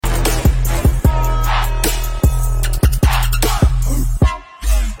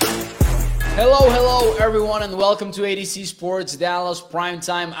Hello everyone, and welcome to ADC Sports Dallas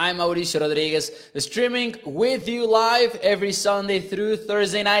Primetime. I'm Mauricio Rodriguez, streaming with you live every Sunday through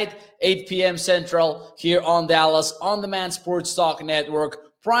Thursday night, 8 p.m. Central, here on Dallas On Demand Sports Talk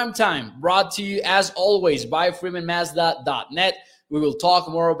Network. Primetime, brought to you as always by FreemanMazda.net. We will talk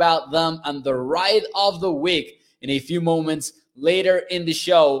more about them and the ride of the week in a few moments later in the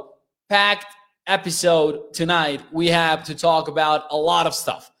show. Packed episode tonight. We have to talk about a lot of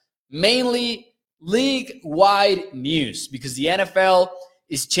stuff. Mainly league-wide news, because the NFL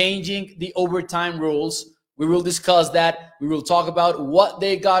is changing the overtime rules. We will discuss that. We will talk about what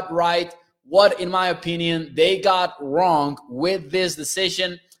they got right, what, in my opinion, they got wrong with this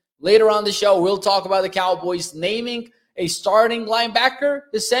decision. Later on the show, we'll talk about the Cowboys naming a starting linebacker,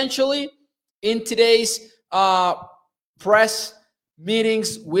 essentially, in today's press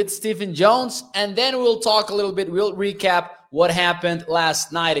meetings with Stephen Jones. And then we'll talk a little bit, we'll recap what happened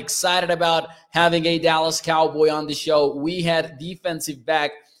last night. Excited about having a Dallas Cowboy on the show. We had defensive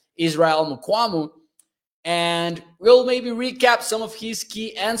back Israel Mukuamu, and we'll maybe recap some of his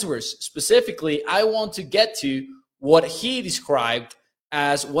key answers. Specifically, I want to get to what he described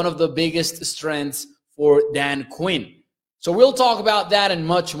as one of the biggest strengths for Dan Quinn. So we'll talk about that and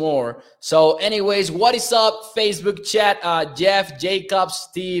much more. So anyways, what is up, Facebook chat? Jeff, Jacob,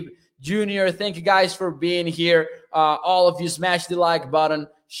 Steve, Junior, thank you guys for being here. All of you, smash the like button,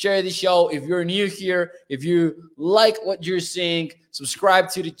 share the show. If you're new here, if you like what you're seeing, subscribe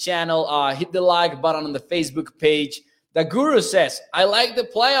to the channel, hit the like button on the Facebook page. The Guru says, I like the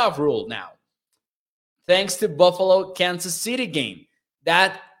playoff rule now, thanks to Buffalo-Kansas City game.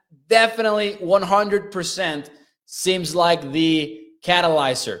 That definitely 100% seems like the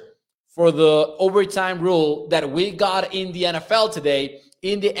catalyzer for the overtime rule that we got in the NFL today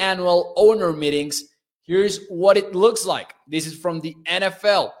in the annual owner meetings. Here's what it looks like. This is from the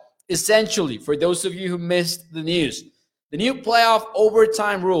NFL. Essentially, for those of you who missed the news, the new playoff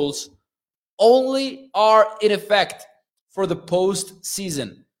overtime rules only are in effect for the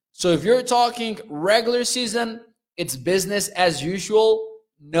postseason. So if you're talking regular season, it's business as usual.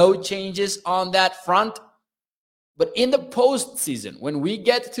 No changes on that front. But in the postseason, when we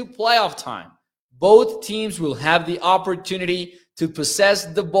get to playoff time, both teams will have the opportunity to possess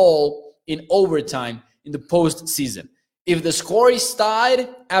the ball in overtime in the postseason. If the score is tied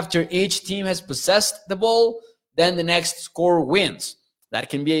after each team has possessed the ball, then the next score wins. That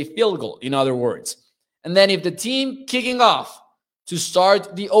can be a field goal, in other words. And then if the team kicking off to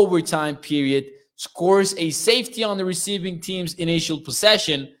start the overtime period scores a safety on the receiving team's initial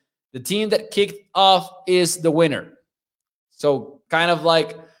possession, the team that kicked off is the winner. So kind of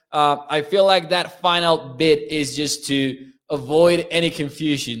like, I feel like that final bit is just to avoid any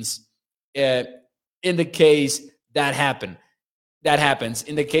confusions in the case that happens,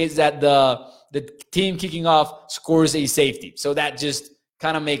 in the case that the team kicking off scores a safety. So that just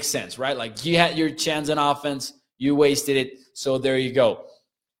kind of makes sense, right? Like, you had your chance on offense, you wasted it, so there you go.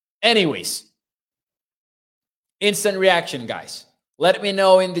 Anyways, instant reaction, guys. Let me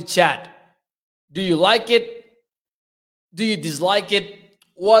know in the chat. Do you like it? Do you dislike it?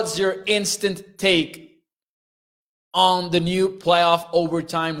 What's your instant take on the new playoff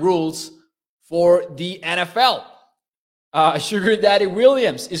overtime rules for the NFL? Sugar Daddy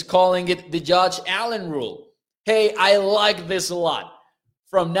Williams is calling it the Josh Allen rule. Hey, I like this a lot.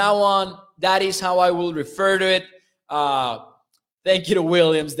 From now on, that is how I will refer to it. Thank you to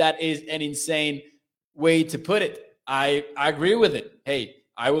Williams. That is an insane way to put it. I agree with it. Hey,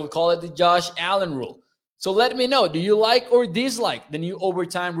 I will call it the Josh Allen rule. So let me know, do you like or dislike the new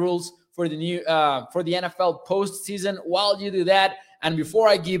overtime rules for the new for the NFL postseason? While you do that, and before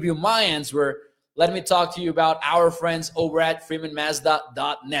I give you my answer, let me talk to you about our friends over at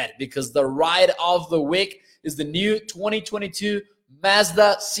FreemanMazda.net, because the ride of the week is the new 2022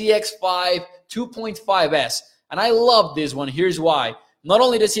 Mazda CX-5 2.5S. And I love this one. Here's why. Not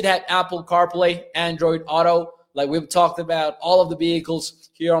only does it have Apple CarPlay, Android Auto, like we've talked about all of the vehicles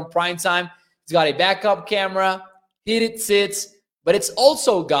here on Primetime, it's got a backup camera, heated seats, but it's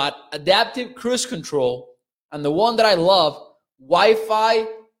also got adaptive cruise control, and the one that I love, Wi-Fi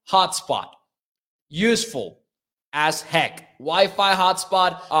hotspot. Useful as heck. Wi-Fi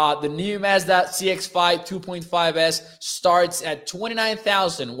hotspot. The new Mazda CX-5 2.5S starts at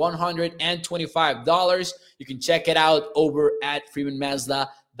 $29,125. You can check it out over at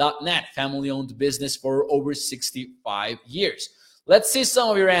FreemanMazda.net. Family-owned business for over 65 years. Let's see some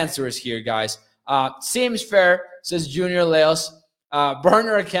of your answers here, guys. Seems fair, says Junior Leos.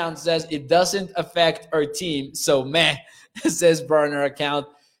 Burner account says it doesn't affect our team, so meh, says burner account.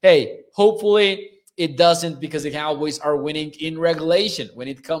 Hey, hopefully it doesn't, because the Cowboys are winning in regulation when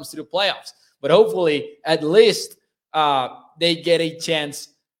it comes to the playoffs. but hopefully at least they get a chance.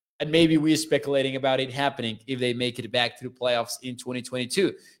 And maybe we're speculating about it happening if they make it back to the playoffs in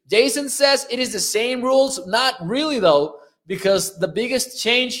 2022. Jason says it is the same rules. Not really, though, because the biggest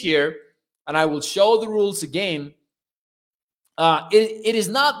change here, and I will show the rules again, it is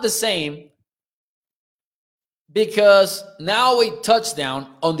not the same because now a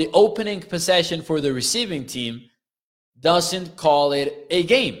touchdown on the opening possession for the receiving team doesn't call it a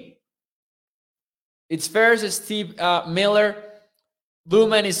game. It's fair, says Steve Miller.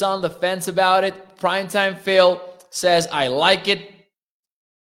 Blueman is on the fence about it. Primetime Phil says, I like it.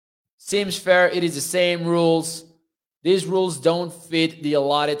 Seems fair. It is the same rules. These rules don't fit the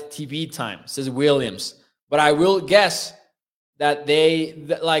allotted TV time, says Williams. But I will guess that the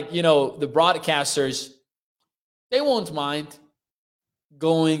broadcasters, they won't mind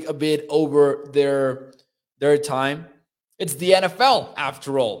going a bit over their time. It's the NFL,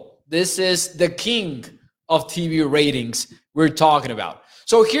 after all. This is the king of TV ratings we're talking about.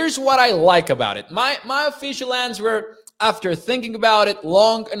 So here's what I like about it. My official answer, after thinking about it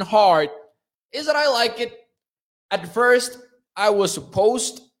long and hard, is that I like it. At first, I was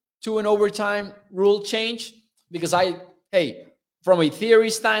opposed to an overtime rule change because from a theory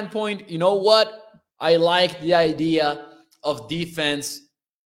standpoint, you know what? I like the idea of defense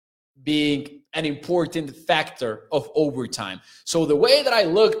being an important factor of overtime. So the way that I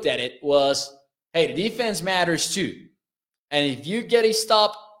looked at it was, hey, the defense matters too. And if you get a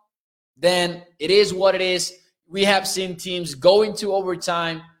stop, then it is what it is. We have seen teams go into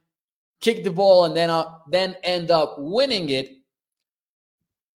overtime, kick the ball, and then end up winning it.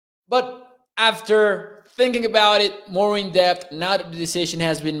 But after thinking about it more in depth, now that the decision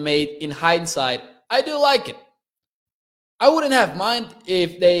has been made in hindsight, I do like it. I wouldn't have mind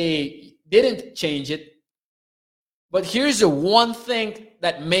if they didn't change it. But here's the one thing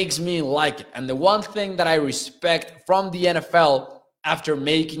that makes me like it, and the one thing that I respect from the NFL after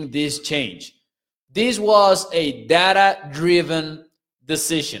making this change. This was a data-driven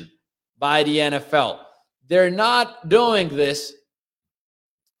decision by the NFL. They're not doing this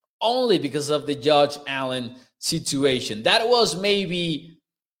only because of the Josh Allen situation. That was maybe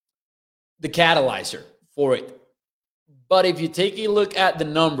the catalyzer for it. But if you take a look at the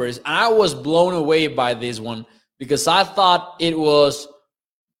numbers, and I was blown away by this one because I thought it was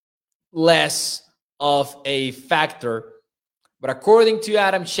less of a factor. But according to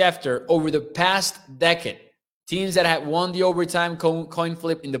Adam Schefter, over the past decade, teams that had won the overtime coin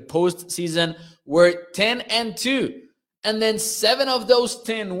flip in the postseason were 10-2. And then 7 of those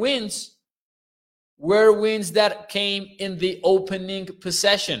 10 wins were wins that came in the opening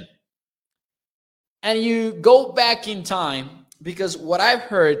possession. And you go back in time, because what I've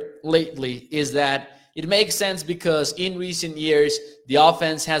heard lately is that it makes sense because in recent years, the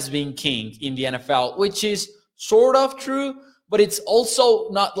offense has been king in the NFL, which is sort of true, but it's also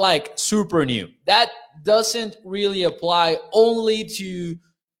not like super new. That doesn't really apply only to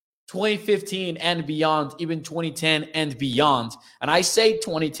 2015 and beyond, even 2010 and beyond. And I say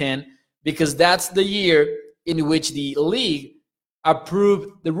 2010 because that's the year in which the league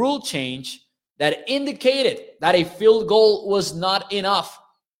approved the rule change that indicated that a field goal was not enough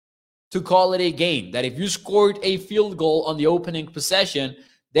to call it a game. That if you scored a field goal on the opening possession,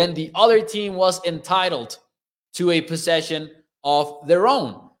 then the other team was entitled to a possession of their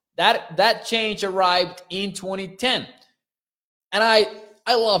own. That change arrived in 2010. And I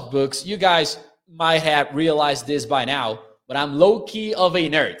love books. You guys might have realized this by now, but I'm low-key of a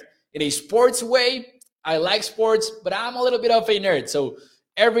nerd. In a sports way, I like sports, but I'm a little bit of a nerd. So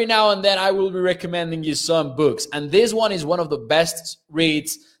every now and then I will be recommending you some books. And this one is one of the best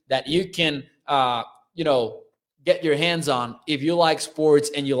reads that you can, get your hands on if you like sports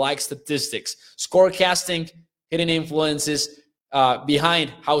and you like statistics. Scorecasting, hidden influences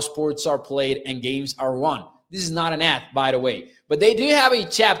behind how sports are played and games are won. This is not an ad, by the way. But they do have a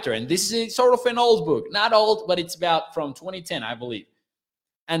chapter, and this is sort of an old book. Not old, but it's about from 2010, I believe.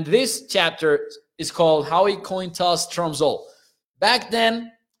 And this chapter is called How a Coin Toss Trumps All. Back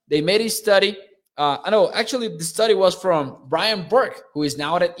then, they made a study. The study was from Brian Burke, who is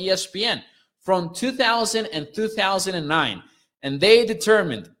now at ESPN, from 2000 and 2009. And they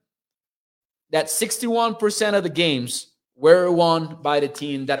determined that 61% of the games were won by the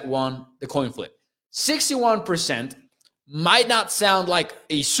team that won the coin flip. 61% might not sound like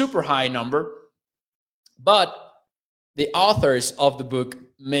a super high number, but the authors of the book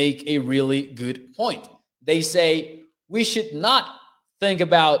make a really good point. They say we should not think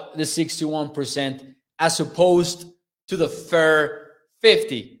about the 61% as opposed to the fair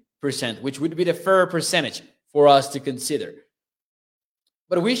 50%, which would be the fair percentage for us to consider.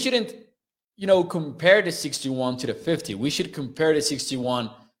 But we shouldn't, compare the 61 to the 50. We should compare the 61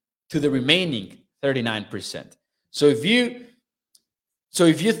 to the remaining 39%. So if you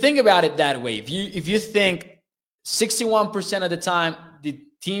think about it that way, if you think 61% of the time the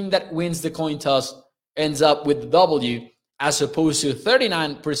team that wins the coin toss ends up with the W, as opposed to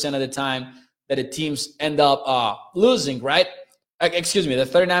 39% of the time that the teams end up losing, right? Excuse me, the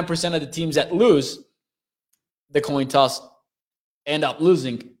 39% of the teams that lose the coin toss end up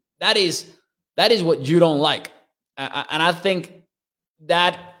losing. That is what you don't like. And I think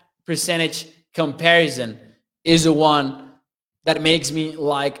that percentage comparison is the one that makes me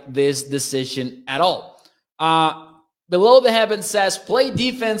like this decision at all. Below the heaven says, play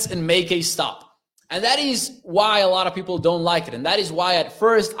defense and make a stop. And that is why a lot of people don't like it. And that is why at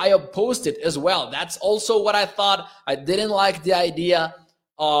first I opposed it as well. That's also what I thought. I didn't like the idea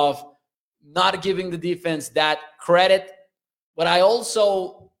of not giving the defense that credit. But I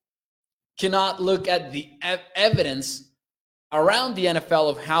also cannot look at the evidence around the NFL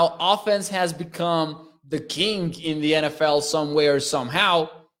of how offense has become the king in the NFL some way or somehow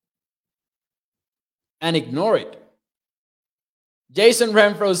and ignore it. Jason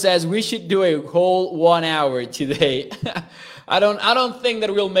Renfro says we should do a whole 1 hour today. I don't think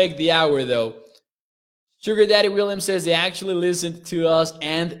that we'll make the hour though. Sugar Daddy Williams says they actually listened to us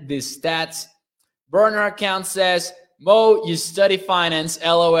and the stats. Burner Account says, Mo, you study finance,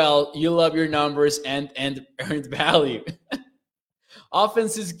 LOL, you love your numbers and earned value.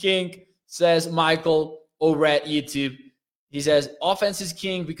 Offense is king, says Michael over at YouTube. He says, offense is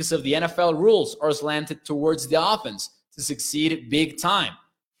king because of the NFL rules are slanted towards the offense to succeed big time.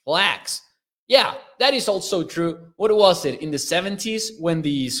 Flags. Yeah, that is also true. What was it? In the 70s when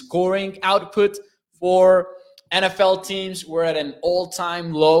the scoring output for NFL teams were at an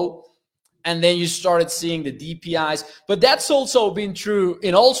all-time low, and then you started seeing the DPIs. But that's also been true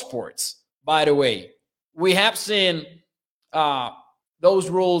in all sports, by the way. We have seen those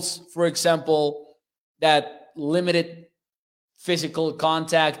rules, for example, that limited physical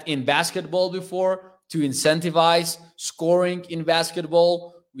contact in basketball before to incentivize scoring in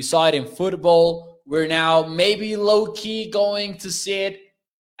basketball. We saw it in football. We're now maybe low-key going to see it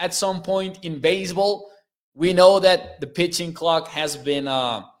at some point in baseball. We know that the pitching clock has been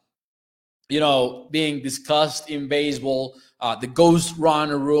being discussed in baseball. The ghost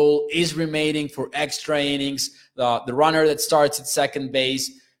runner rule is remaining for extra innings. The runner that starts at second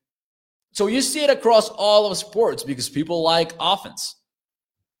base. So you see it across all of sports because people like offense.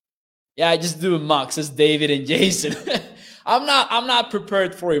 Yeah, I just do a mock, says David and Jason. I'm not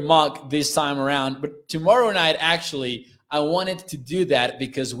prepared for a mock this time around, but tomorrow night actually I wanted to do that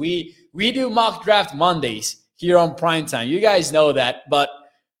because we do mock draft Mondays here on Primetime. You guys know that, but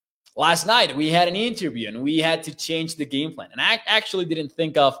last night we had an interview and we had to change the game plan. And I actually didn't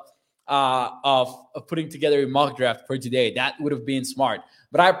think of putting together a mock draft for today. That would have been smart.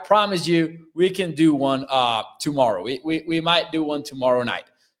 But I promise you, we can do one tomorrow. We might do one tomorrow night.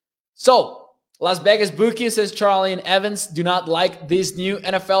 So, Las Vegas Bookie says Charlie and Evans do not like this new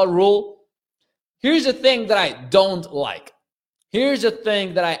NFL rule. Here's the thing that I don't like. Here's the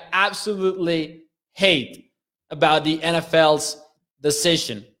thing that I absolutely hate about the NFL's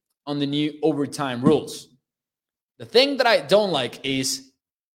decision on the new overtime rules. The thing that I don't like is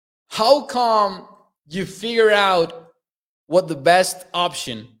how come you figure out what the best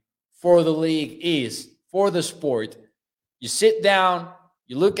option for the league is, for the sport. You sit down,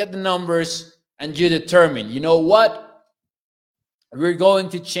 you look at the numbers, and you determine, you know what? We're going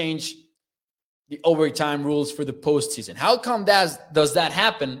to change the overtime rules for the postseason. How come does that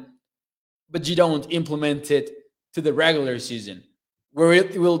happen, but you don't implement it to the regular season, where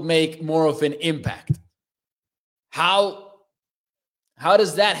it will make more of an impact? How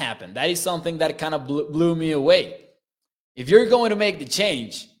does that happen? That is something that kind of blew me away. If you're going to make the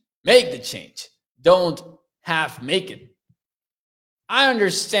change, make the change. Don't half make it. I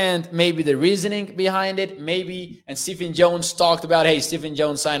understand maybe the reasoning behind it, maybe, and Stephen Jones talked about, hey, Stephen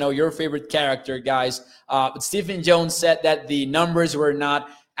Jones, I know your favorite character, guys, but Stephen Jones said that the numbers were not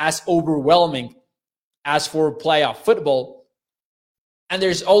as overwhelming as for playoff football. And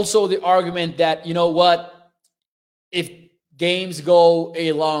there's also the argument that, you know what, if games go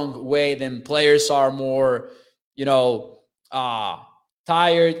a long way, then players are more,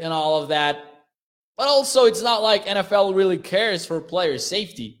 tired and all of that. But also, it's not like NFL really cares for player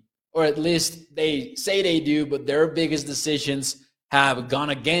safety, or at least they say they do, but their biggest decisions have gone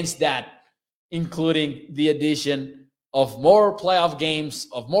against that, including the addition of more playoff games,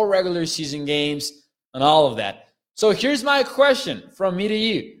 of more regular season games, and all of that. So here's my question from me to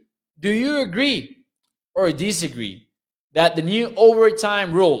you. Do you agree or disagree that the new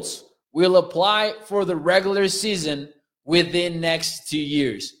overtime rules will apply for the regular season within next 2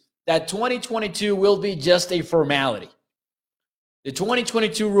 years. That 2022 will be just a formality. The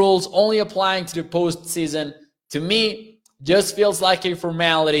 2022 rules only applying to the postseason, to me, just feels like a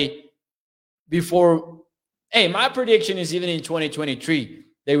formality before. Hey, my prediction is even in 2023,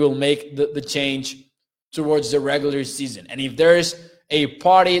 they will make the change towards the regular season. And if there's a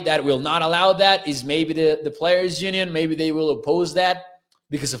party that will not allow that, is maybe the players union. Maybe they will oppose that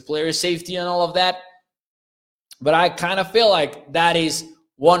because of player safety and all of that. But I kind of feel like that is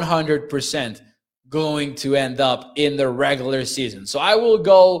 100% going to end up in the regular season. So I will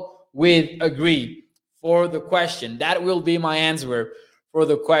go with agree for the question. That will be my answer for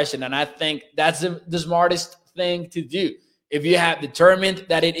the question. And I think that's the smartest thing to do. If you have determined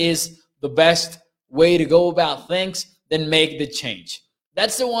that it is the best way to go about things, then make the change.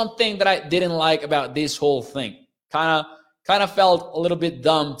 That's the one thing that I didn't like about this whole thing. Kind of felt a little bit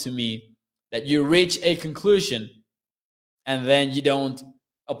dumb to me that you reach a conclusion and then you don't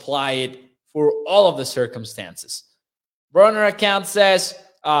apply it for all of the circumstances. Burner account says,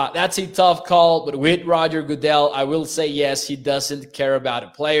 that's a tough call, but with Roger Goodell, I will say yes, he doesn't care about the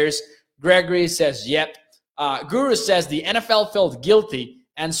players. Gregory says, yep. Guru says the NFL felt guilty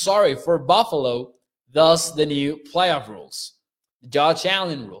and sorry for Buffalo, thus the new playoff rules. The Josh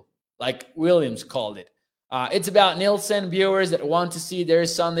Allen rule, like Williams called it. It's about Nielsen viewers that want to see their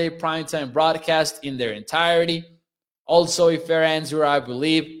Sunday primetime broadcast in their entirety. Also a fair answer, I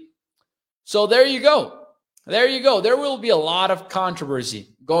believe. So there you go. There you go. There will be a lot of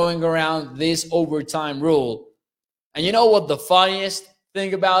controversy going around this overtime rule. And you know what the funniest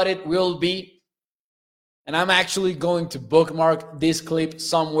thing about it will be? And I'm actually going to bookmark this clip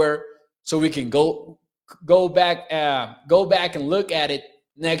somewhere so we can go back and look at it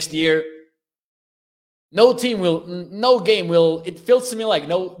next year. No game will, it feels to me like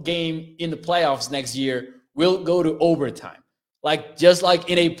no game in the playoffs next year will go to overtime. Just like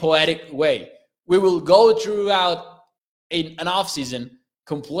in a poetic way. We will go throughout an offseason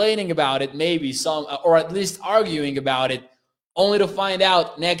complaining about it, maybe some, or at least arguing about it, only to find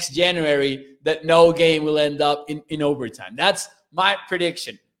out next January that no game will end up in overtime. That's my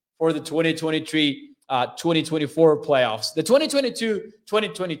prediction for the 2023 2024 playoffs. The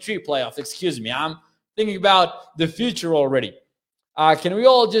 2022-2023 playoffs, excuse me. I'm thinking about the future already. Can we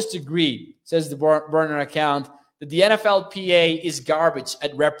all just agree, says the burner account, that the NFLPA is garbage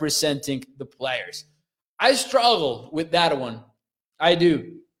at representing the players? I struggle with that one. I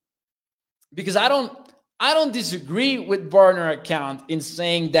do. Because I don't disagree with burner account in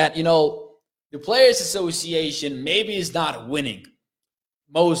saying that, the Players Association maybe is not winning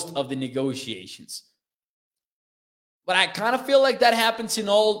most of the negotiations. But I kind of feel like that happens in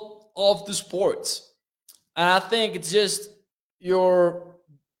all of the sports. And I think it's just your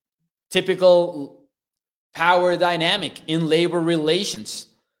typical power dynamic in labor relations.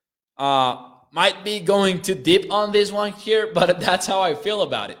 Might be going too deep on this one here, but that's how I feel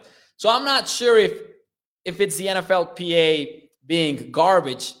about it. So I'm not sure if it's the NFLPA being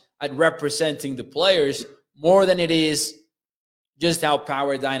garbage at representing the players more than it is just how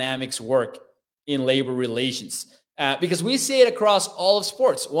power dynamics work in labor relations. Because we see it across all of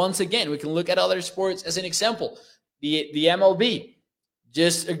sports. Once again, we can look at other sports as an example. The MLB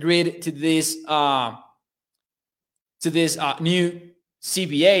just agreed to this new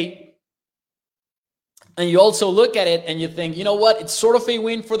CBA. And you also look at it and you think, you know what? It's sort of a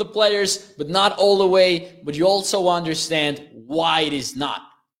win for the players, but not all the way. But you also understand why it is not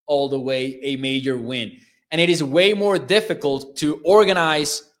all the way a major win. And it is way more difficult to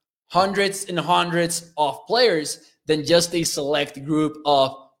organize hundreds and hundreds of players than just a select group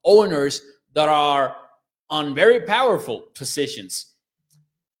of owners that are on very powerful positions.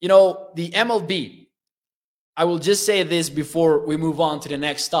 The MLB, I will just say this before we move on to the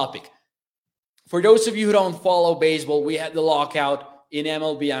next topic. For those of you who don't follow baseball, we had the lockout in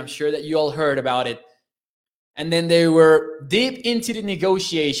MLB. I'm sure that you all heard about it. And then they were deep into the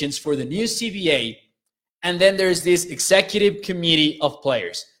negotiations for the new CBA. And then there's this executive committee of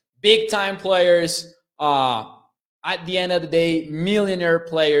players, big time players, at the end of the day, millionaire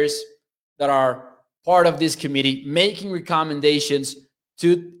players that are part of this committee, making recommendations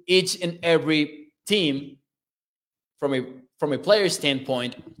to each and every team from a player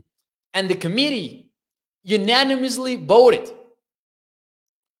standpoint. And the committee unanimously voted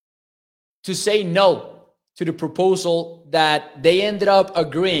to say no to the proposal that they ended up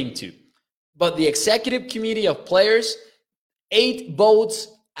agreeing to. But the executive committee of players, 8 votes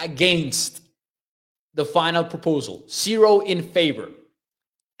against the final proposal, 0 in favor.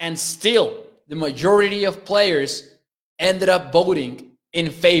 And still, the majority of players ended up voting in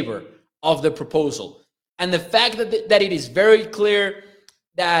favor of the proposal. And the fact that it is very clear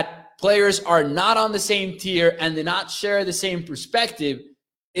that players are not on the same tier and do not share the same perspective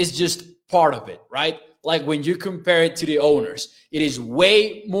is just part of it, right? Like when you compare it to the owners, it is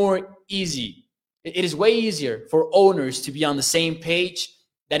way more easy. It is way easier for owners to be on the same page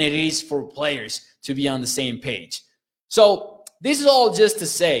than it is for players to be on the same page. So this is all just to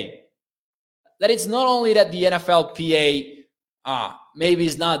say that it's not only that the NFLPA maybe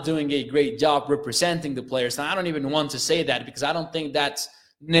is not doing a great job representing the players, and I don't even want to say that because I don't think that's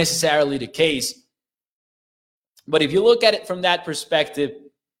necessarily the case. But if you look at it from that perspective,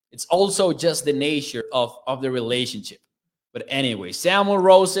 it's also just the nature of the relationship. But anyway, Samuel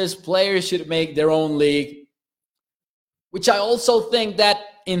Rose says players should make their own league, which I also think that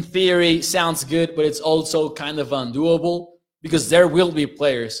in theory sounds good, but it's also kind of undoable because there will be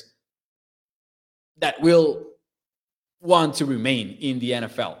players that will want to remain in the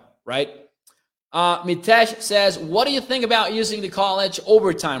NFL, right? Mitesh says, what do you think about using the college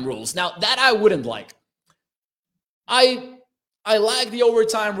overtime rules? Now, that I wouldn't like. I like the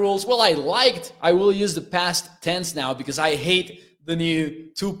overtime rules. Well, I will use the past tense now because I hate the new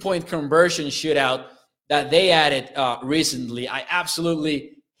 2-point conversion shootout that they added recently. I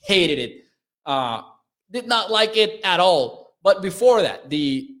absolutely hated it. Did not like it at all. But before that,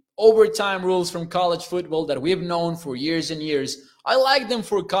 the overtime rules from college football that we've known for years and years, I like them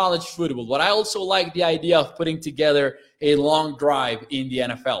for college football, but I also like the idea of putting together a long drive in the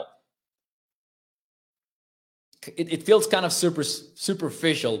NFL. It feels kind of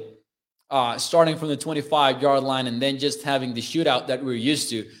superficial, starting from the 25-yard line and then just having the shootout that we're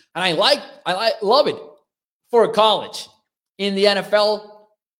used to. And I love it for college. In the NFL,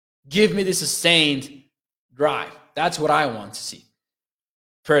 give me the sustained drive. That's what I want to see,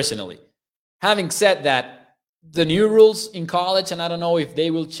 personally. Having said that, the new rules in college, and I don't know if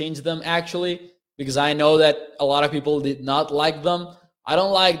they will change them actually, because I know that a lot of people did not like them. I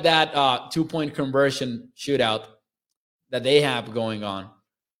don't like that 2-point conversion shootout that they have going on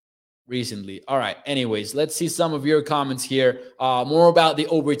recently. All right, anyways, let's see some of your comments here. More about the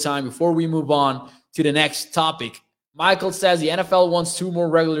overtime before we move on to the next topic. Michael says the NFL wants 2 more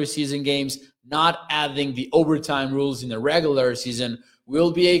regular season games. Not adding the overtime rules in the regular season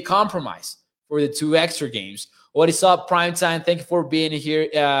will be a compromise for the 2 extra games. What is up, Primetime? Thank you for being here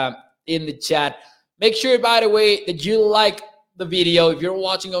in the chat. Make sure, by the way, that you like the video. If you're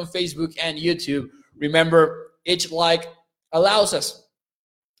watching on Facebook and YouTube, remember, each like allows us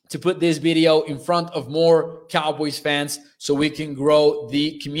to put this video in front of more Cowboys fans so we can grow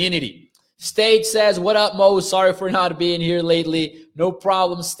the community. Stage says, what up, Mo? Sorry for not being here lately. No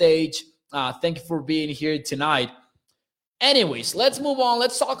problem, Stage. Thank you for being here tonight. Anyways, let's move on.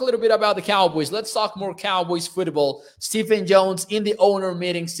 Let's talk a little bit about the Cowboys. Let's talk more Cowboys football. Stephen Jones in the owner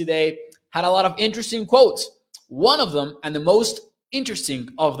meetings today had a lot of interesting quotes. One of them, and the most interesting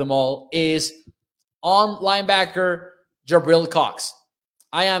of them all, is on linebacker Jabril Cox.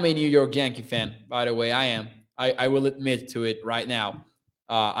 I am a New York Yankee fan, by the way. I am. I will admit to it right now.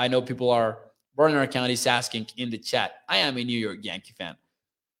 I know people are, Bernard County's asking in the chat. I am a New York Yankee fan.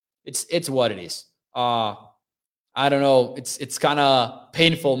 It's what it is. I don't know. It's kind of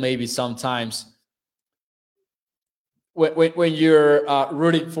painful maybe sometimes when you're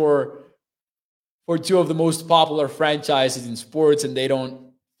rooting for 2 of the most popular franchises in sports and they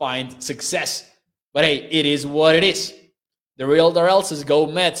don't find success. But hey, it is what it is. The real Darrell's go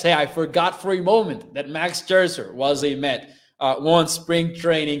Mets. Hey, I forgot for a moment that Max Scherzer was a Met once spring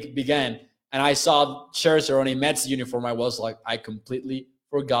training began, and I saw Scherzer on a Mets uniform. I was like, I completely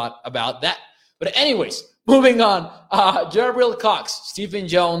forgot about that. But anyways, moving on. Jabril Cox, Stephen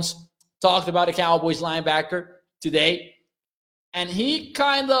Jones talked about a Cowboys linebacker today, and he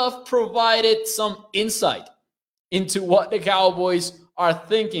kind of provided some insight into what the Cowboys are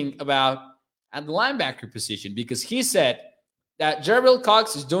thinking about at the linebacker position, because he said that Jabril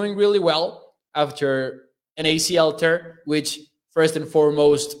Cox is doing really well after an ACL tear, which first and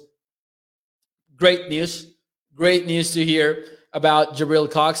foremost, great news to hear about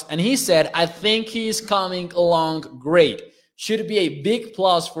Jabril Cox. And he said, I think he's coming along great. Should be a big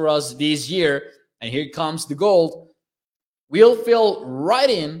plus for us this year. And here comes the gold. We'll fill right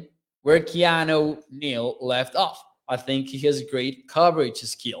in where Keanu Neal left off. I think he has great coverage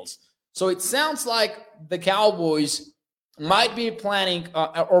skills. So it sounds like the Cowboys might be planning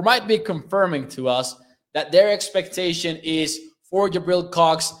or might be confirming to us that their expectation is for Jabril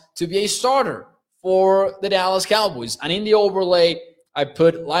Cox to be a starter for the Dallas Cowboys. And in the overlay, I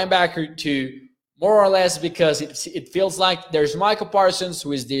put linebacker 2 more or less because it feels like there's Michael Parsons,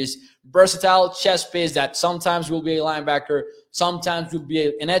 who is this versatile chess piece that sometimes will be a linebacker, sometimes will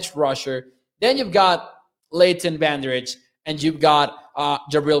be an edge rusher. Then you've got Leighton Vander Esch, and you've got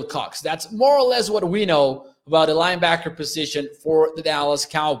Jabril Cox. That's more or less what we know about the linebacker position for the Dallas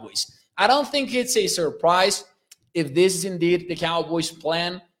Cowboys. I don't think it's a surprise if this is indeed the Cowboys'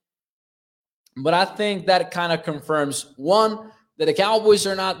 plan, but I think that kind of confirms, one, that the Cowboys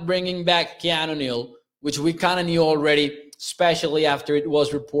are not bringing back Keanu Neal, which we kind of knew already, especially after it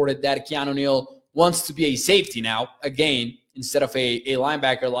was reported that Keanu Neal wants to be a safety now, again, instead of a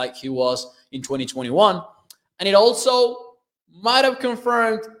linebacker like he was in 2021. And it also might have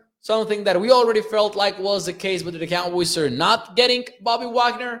confirmed something that we already felt like was the case, but the Cowboys are not getting Bobby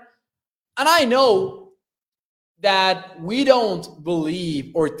Wagner. And I know that we don't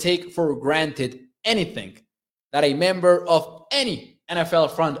believe or take for granted anything that a member of any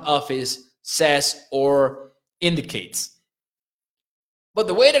NFL front office says or indicates. But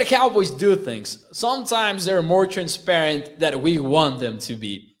the way that the Cowboys do things, sometimes they're more transparent than we want them to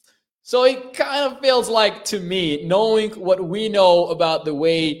be. So it kind of feels like, to me, knowing what we know about the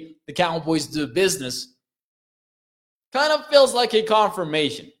way the Cowboys do business, kind of feels like a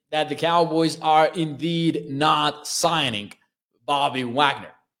confirmation that the Cowboys are indeed not signing Bobby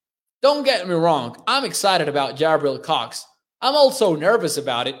Wagner. Don't get me wrong, I'm excited about Jabril Cox. I'm also nervous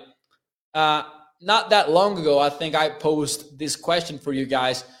about it. Not that long ago, I think I posed this question for you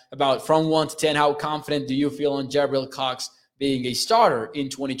guys about from 1 to 10, how confident do you feel on Jabril Cox being a starter in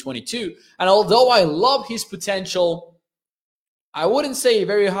 2022? And although I love his potential, I wouldn't say a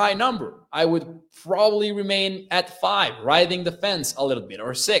very high number. I would probably remain at 5, riding the fence a little bit,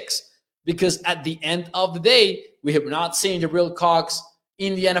 or 6. Because at the end of the day, we have not seen Jabril Cox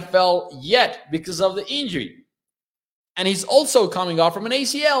in the NFL yet because of the injury. And he's also coming off from an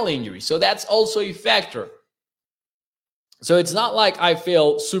ACL injury. So that's also a factor. So it's not like I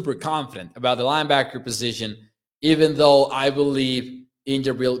feel super confident about the linebacker position, even though I believe in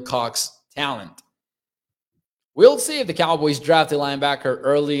Jabril Cox's talent. We'll see if the Cowboys draft a linebacker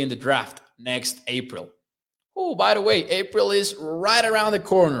early in the draft next April. Oh, by the way, April is right around the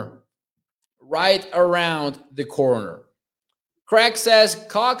corner. Right around the corner. Craig says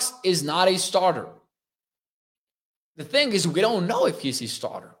Cox is not a starter. The thing is, we don't know if he's a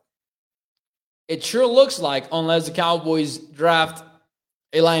starter. It sure looks like, unless the Cowboys draft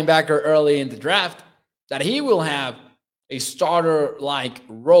a linebacker early in the draft, that he will have a starter-like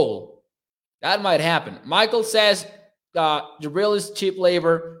role. That might happen. Michael says Jabril is cheap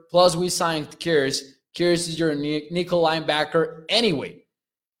labor, plus we signed Kearse. Kearse is your nickel linebacker anyway.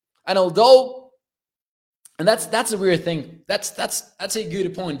 And although, and that's a weird thing. That's a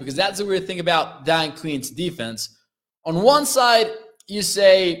good point, because that's a weird thing about Dan Quinn's defense. On one side, you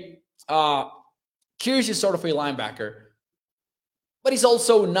say Kearse is sort of a linebacker, but he's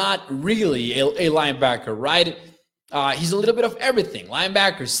also not really a linebacker, right? He's a little bit of everything.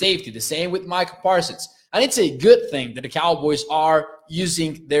 Linebacker, safety, the same with Michael Parsons. And it's a good thing that the Cowboys are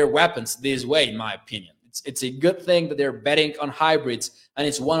using their weapons this way, in my opinion. It's a good thing that they're betting on hybrids, and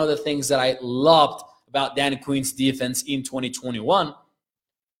it's one of the things that I loved about Dan Quinn's defense in 2021.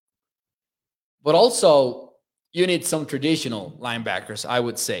 But also, you need some traditional linebackers, I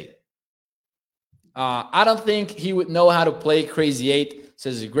would say. I don't think he would know how to play crazy 8,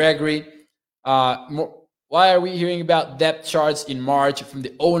 says Gregory. Why are we hearing about depth charts in March from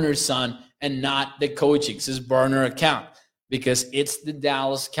the owner's son and not the coaching, says burner account? Because it's the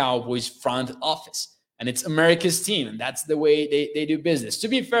Dallas Cowboys front office, and it's America's team, and that's the way they do business. To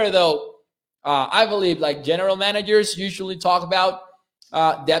be fair, though, I believe like general managers usually talk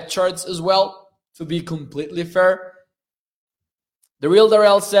about depth charts as well. To be completely fair, the real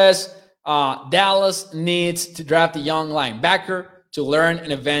Darrell says Dallas needs to draft a young linebacker to learn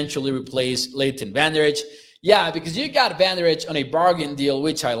and eventually replace Leighton Vander Esch. Yeah, because you got Vander Esch on a bargain deal,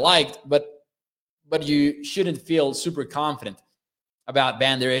 which I liked, but you shouldn't feel super confident about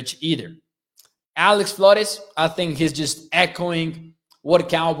Vander Esch either. Alex Flores, I think he's just echoing what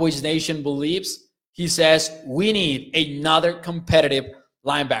Cowboys Nation believes. He says we need another competitive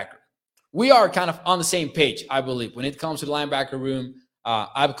linebacker. We are kind of on the same page, I believe, when it comes to the linebacker room.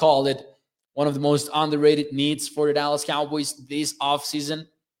 I've called it one of the most underrated needs for the Dallas Cowboys this offseason.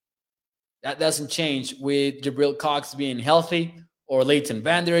 That doesn't change with Jabril Cox being healthy or Leighton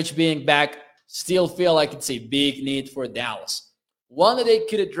Vander Esch being back. Still feel like it's a big need for Dallas. One that they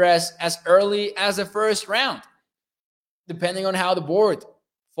could address as early as the first round, depending on how the board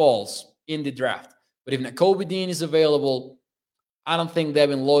falls in the draft. But if Nakobe Dean is available, I don't think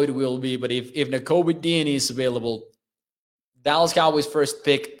Devin Lloyd will be, but if Nakobe Dean is available, Dallas Cowboys' first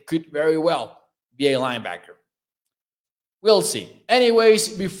pick could very well be a linebacker. We'll see. Anyways,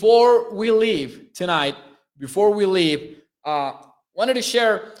 before we leave tonight, wanted to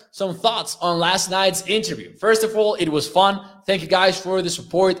share some thoughts on last night's interview. First of all, it was fun. Thank you guys for the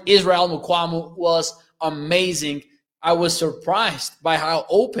support. Israel Mukuamu was amazing. I was surprised by how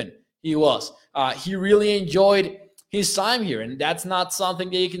open he was. He really enjoyed his time here, and that's not something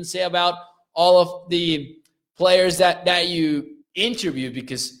that you can say about all of the players that you interview,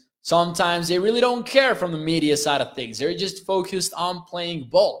 because sometimes they really don't care from the media side of things. They're just focused on playing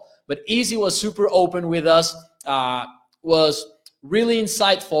ball. But Easy was super open with us, was really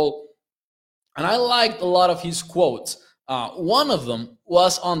insightful, and I liked a lot of his quotes. One of them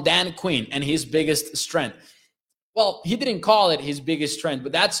was on Dan Quinn and his biggest strength. Well, he didn't call it his biggest strength,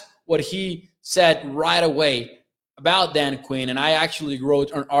 but that's what he said right away about Dan Quinn. And I actually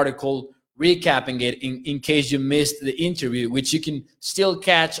wrote an article recapping it in case you missed the interview, which you can still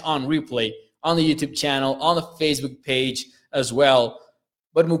catch on replay on the YouTube channel, on the Facebook page as well.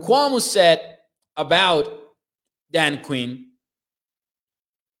 But Mukuamu said about Dan Quinn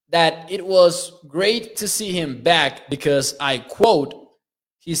that it was great to see him back because, I quote,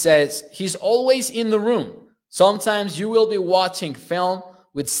 he says, he's always in the room. Sometimes you will be watching film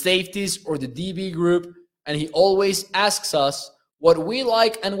with safeties or the DB group, and he always asks us what we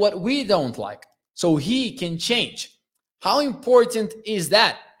like and what we don't like, so he can change. How important is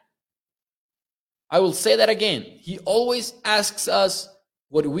that? I will say that again. He always asks us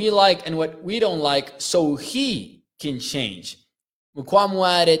what we like and what we don't like, so he can change. Mukuamu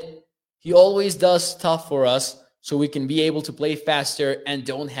added, he always does stuff for us so we can be able to play faster and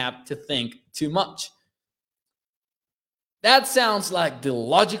don't have to think too much. That sounds like the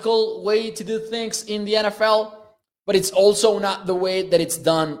logical way to do things in the NFL, but it's also not the way that it's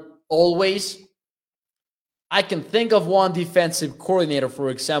done always. I can think of one defensive coordinator, for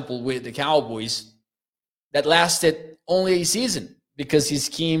example, with the Cowboys that lasted only a season because his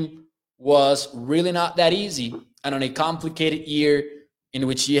scheme was really not that easy, and on a complicated year in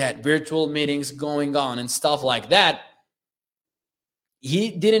which he had virtual meetings going on and stuff like that,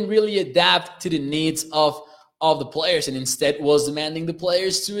 he didn't really adapt to the needs of the players, and instead was demanding the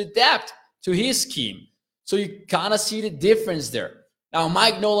players to adapt to his scheme. So you kind of see the difference there. Now,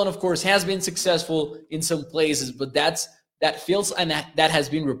 Mike Nolan, of course, has been successful in some places, but that feels, and that has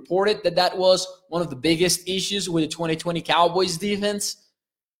been reported, that was one of the biggest issues with the 2020 Cowboys defense.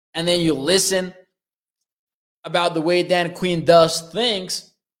 And then you listen about the way Dan Quinn does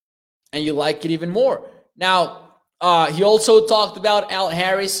things, and you like it even more. Now, he also talked about Al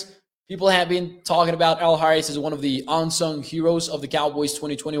Harris. People have been talking about Al Harris as one of the unsung heroes of the Cowboys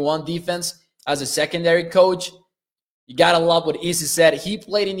 2021 defense as a secondary coach. You got to love what Isi said. He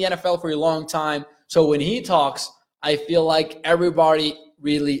played in the NFL for a long time, so when he talks, I feel like everybody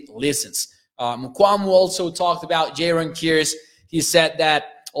really listens. Mukuamu also talked about Jaron Kears. He said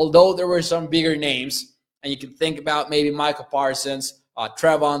that although there were some bigger names, and you can think about maybe Michael Parsons,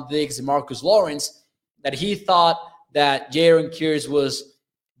 Trevon Diggs, and Marcus Lawrence, that he thought that Jaron Kears was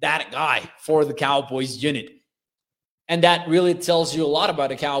that guy for the Cowboys unit. And that really tells you a lot about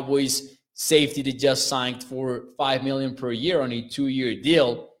the Cowboys safety that just signed for $5 million per year on a 2-year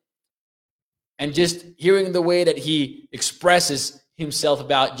deal. And just hearing the way that he expresses himself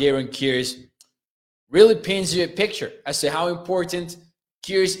about Jaron Kears really paints you a picture as to how important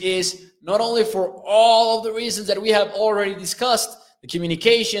Kears is, not only for all of the reasons that we have already discussed, the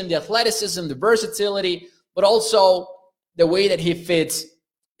communication, the athleticism, the versatility, but also the way that he fits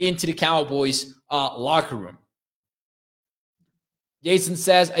into the Cowboys locker room. Jason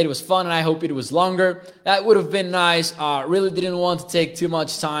says, it was fun and I hope it was longer. That would have been nice. Really didn't want to take too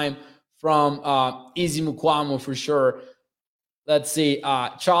much time from Easy Mukuamu for sure. Let's see.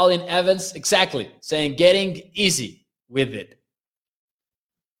 Charlie Evans, exactly, saying getting easy with it.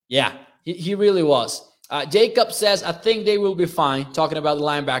 Yeah, he really was. Jacob says, I think they will be fine, talking about the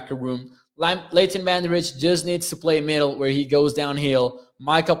linebacker room. Leighton Vanderich just needs to play middle where he goes downhill.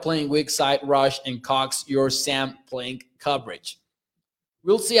 Micah playing weak side rush, and Cox, your Sam playing coverage.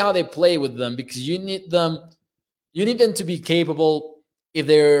 We'll see how they play with them because you need them to be capable if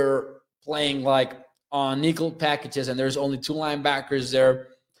they're playing like on nickel packages and there's only 2 linebackers there.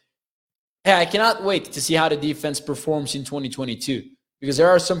 Hey, I cannot wait to see how the defense performs in 2022 because there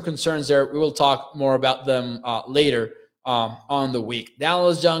are some concerns there. We will talk more about them later on the week.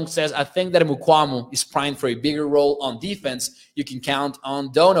 Dallas Young says, I think that Mukuamu is primed for a bigger role on defense. You can count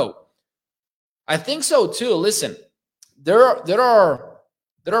on Dono. I think so too. Listen, there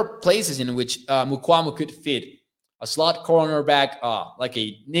are places in which Mukuamu could fit. A slot cornerback, like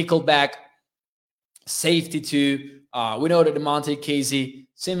a nickel back, safety too. We know that DeMonte Casey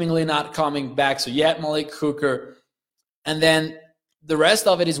seemingly not coming back. So you have Malik Hooker. And then the rest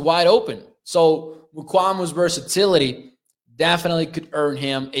of it is wide open. So Mukwamu's versatility definitely could earn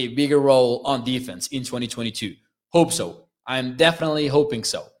him a bigger role on defense in 2022. Hope so. I'm definitely hoping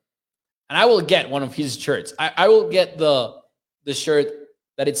so. And I will get one of his shirts. I will get the shirt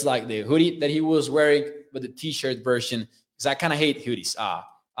that it's like the hoodie that he was wearing, but the t-shirt version, because I kind of hate hoodies.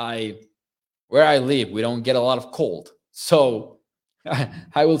 Where I live, we don't get a lot of cold. So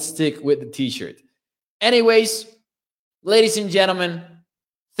I will stick with the t-shirt. Anyways, ladies and gentlemen,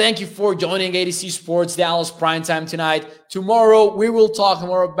 thank you for joining ADC Sports Dallas Primetime tonight. Tomorrow, we will talk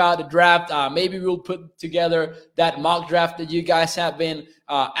more about the draft. Maybe we'll put together that mock draft that you guys have been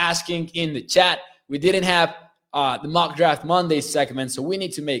asking in the chat. We didn't have the mock draft Monday segment, so we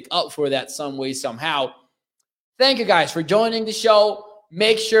need to make up for that some way, somehow. Thank you guys for joining the show.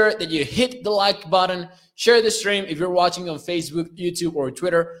 Make sure that you hit the like button. Share the stream if you're watching on Facebook, YouTube, or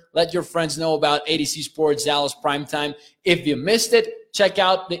Twitter. Let your friends know about ADC Sports Dallas Primetime. If you missed it, check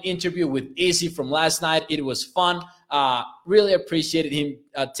out the interview with Izzy from last night. It was fun. Really appreciated him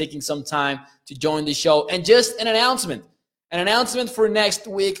taking some time to join the show. And just an announcement for next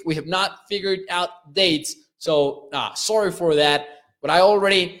week. We have not figured out dates, so sorry for that. But I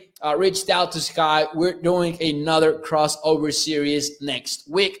already reached out to Sky. We're doing another crossover series next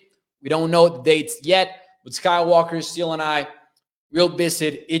week. We don't know the dates yet, but Skywalker, Steele, and I will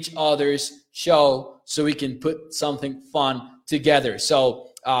visit each other's show so we can put something fun together.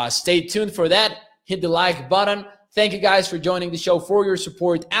 So stay tuned for that. Hit the like button. Thank you guys for joining the show, for your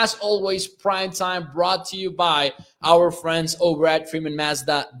support. As always, Primetime brought to you by our friends over at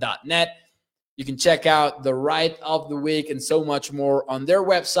freemanmazda.net. You can check out the Ride of the Week and so much more on their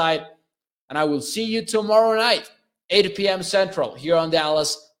website. And I will see you tomorrow night, 8 p.m. Central, here on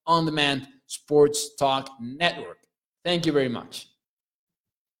Dallas On Demand Sports Talk Network. Thank you very much.